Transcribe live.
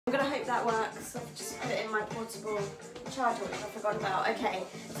I'm gonna hope that works. I've just put it in my portable charger, which I forgot about. Okay,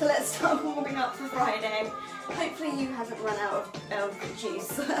 so let's start warming up for Friday. Hopefully you haven't run out of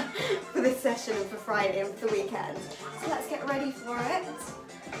juice for this session and for Friday and for the weekend. So let's get ready for it.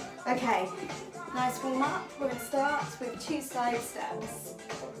 Okay, nice warm up. We're gonna start with 2 side steps.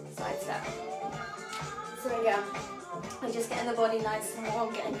 Side step. So again, we're just getting the body nice and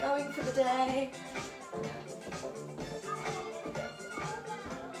warm, getting going for the day.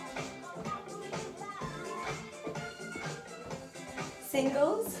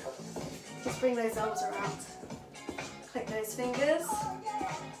 Singles, just bring those arms around. Click those fingers.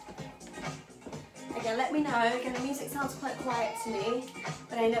 Again, let me know. Again, the music sounds quite quiet to me,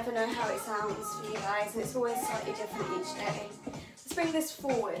 but I never know how it sounds for you guys, and it's always slightly different each day. Let's bring this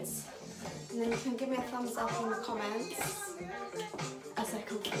forwards, and then you can give me a thumbs up in the comments as I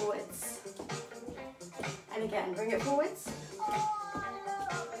come forwards. And again, bring it forwards.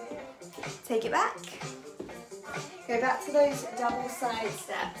 Take it back. Go back to those double side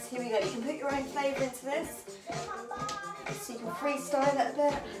steps. Here we go. You can put your own flavour into this, so you can freestyle it a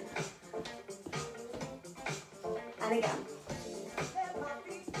bit. And again.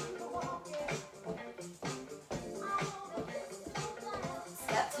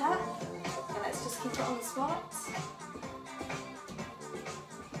 Step tap. And let's just keep it on the spot.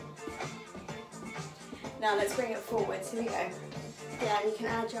 Now let's bring it forwards. Here we go. Yeah, you can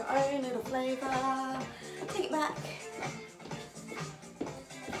add your own little flavour. Take it back.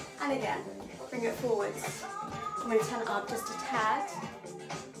 And again, bring it forwards. I'm going to turn it up just a tad.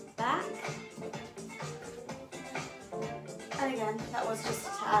 Back. And again, that was just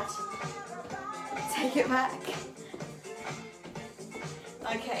a tad. Take it back.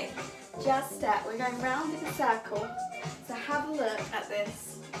 Okay, just step. We're going round in a circle. So have a look at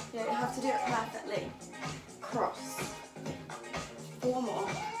this. You don't have to do it perfectly. Cross. 4 more.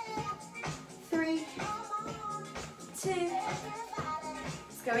 3, 2.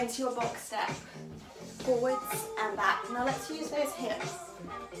 Let's go into your box step. Forwards and back. Now let's use those hips.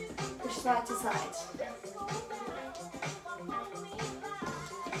 Push side to side.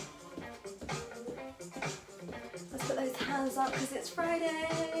 Let's put those hands up because it's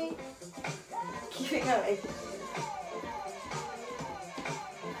Friday. Keep it going.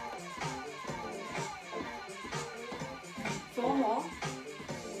 Four more.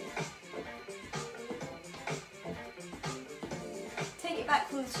 Take it back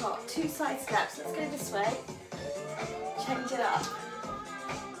from the top. 2 side steps. Let's go this way. Change it up.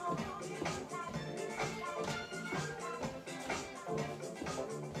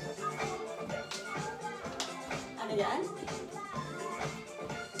 And again.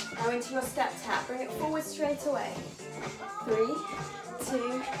 Now into your step tap. Bring it forward straight away. 3,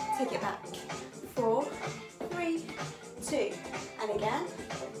 2, take it back. 4, 3, 2. And again.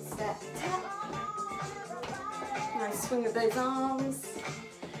 Step tap. Nice swing of those arms.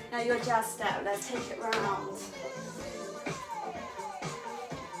 Now your jazz step, let's take it round.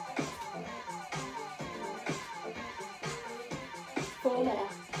 Four more.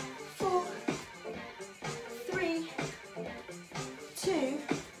 4, 3, 2,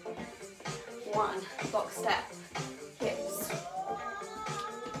 1. Box step. Hips.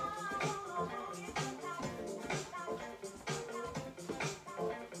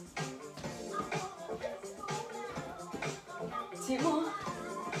 Two more.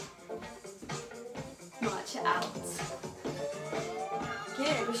 March it out.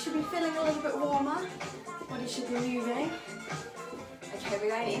 Good, we should be feeling a little bit warmer. Body should be moving. Okay, we're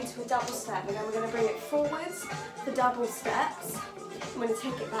going into a double step. Again, we're going to bring it forwards for double steps. I'm going to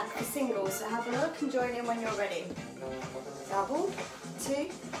take it back for singles. So have a look and join in when you're ready. Double, 2,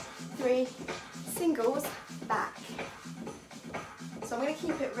 3, singles, back. So I'm going to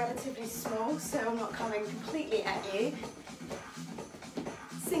keep it relatively small so I'm not coming completely at you.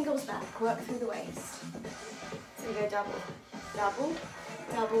 Singles back, work through the waist. So we go double, double,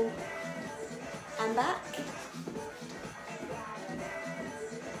 double, and back.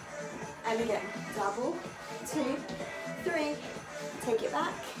 And again, double, 2, 3, take it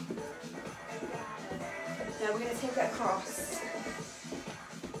back. Now we're going to take it across.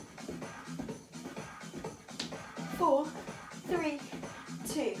 4, 3,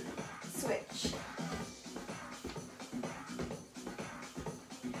 2, switch.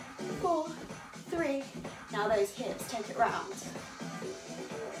 4, 3, now those hips, take it round.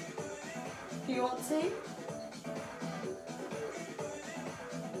 If you want to.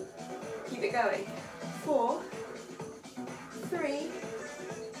 Keep it going. 4, 3,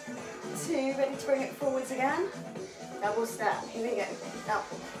 2, ready to bring it forwards again. Double step, here we go.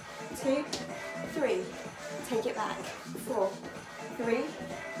 Double, 2, 3, take it back. 4, 3,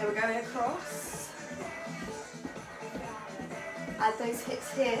 then we're going across. Add those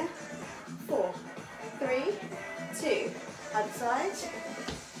hips here. 4, 3, 2, other side.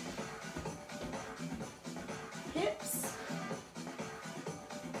 Hips.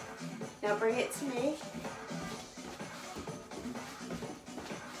 Now bring it to me.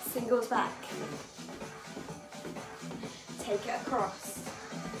 Singles back. Take it across.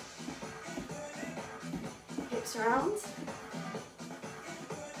 Hips round.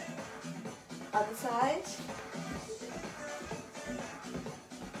 Other side.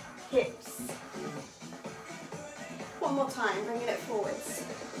 Hips. One more time, bringing it forwards.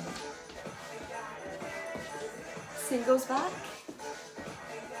 Singles back.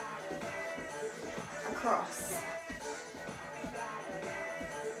 Across.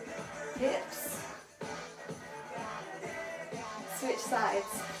 Hips. Switch sides.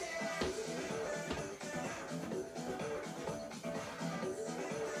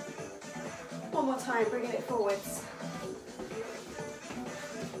 One more time, bringing it forwards.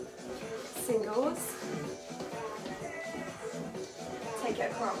 Singles. Take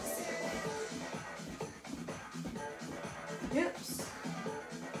it across. Hips.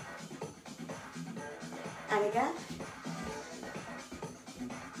 And again.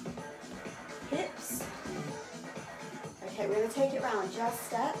 Hips. Okay, we're going to take it round. Just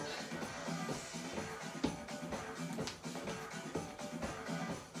step.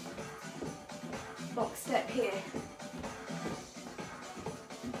 Box step here.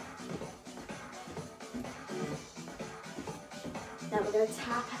 Now we're going to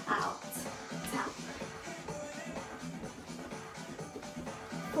tap out. Tap.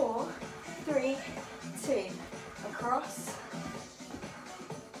 4, 3, 2. Across.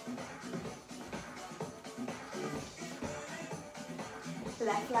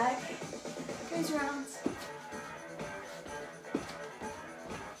 Left leg goes round.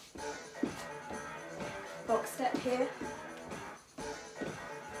 Box step here.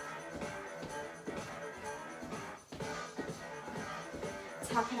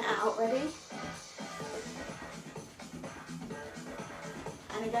 Tapping it out, ready?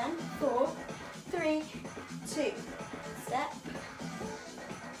 And again, 4, 3, 2. Step.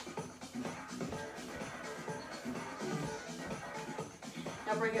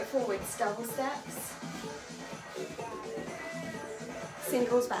 Now bring it forwards, double steps.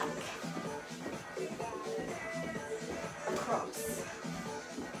 Singles back. Across.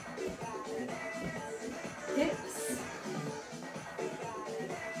 Hips.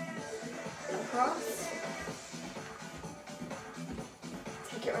 Across.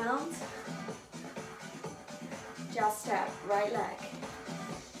 Take it round. Just step, right leg.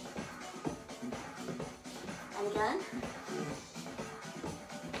 And again.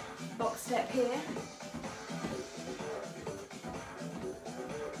 Box step here.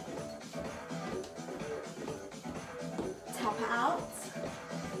 Tap it out.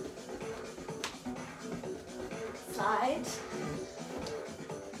 Slide.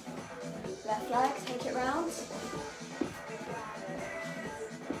 Left leg, take it round.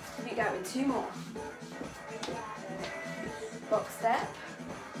 Keep it going, 2 more. Box step.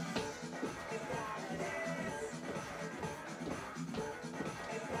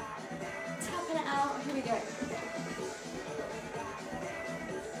 Here we go.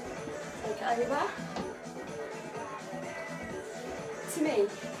 Take it over. To me.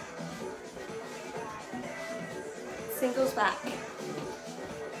 Singles back.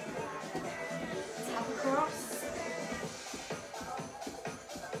 Tap across.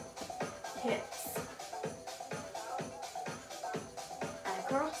 Hips. And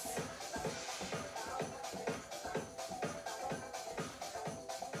across.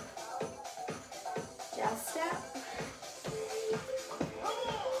 Just step.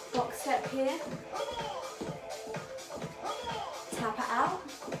 Box step here. Tap it out.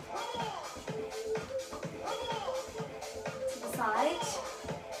 To the side.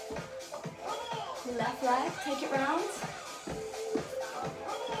 Left leg, take it round.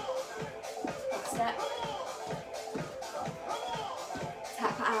 Box step.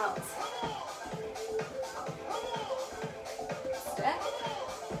 Tap it out. Step.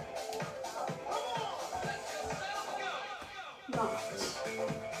 March.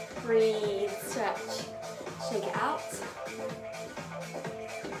 Breathe, stretch. Shake it out.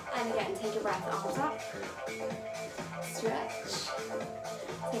 And again, take a breath, arms up. Stretch.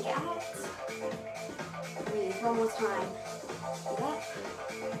 Take it out. Breathe, one more time. Breathe up.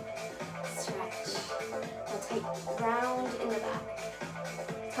 Stretch. Now take round in the back.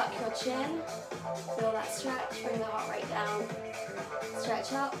 Tuck your chin. feel that stretch, bring the heart rate down.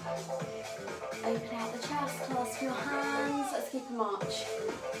 Stretch up, open out the chest, clasp your hands. Let's keep a march.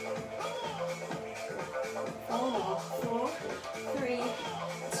 4 more. 4, 3,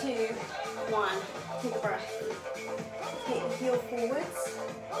 2, 1. Take a breath. Take the heel forwards,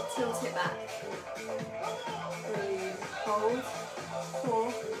 tilt it back. Breathe, hold.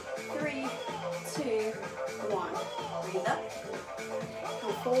 4, 3, 2, 1. Breathe up.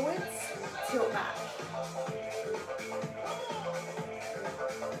 Come forwards, tilt back.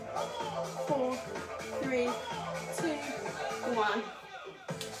 4, 3, 2, 1.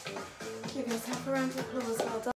 Give yourself a round of applause. Well done.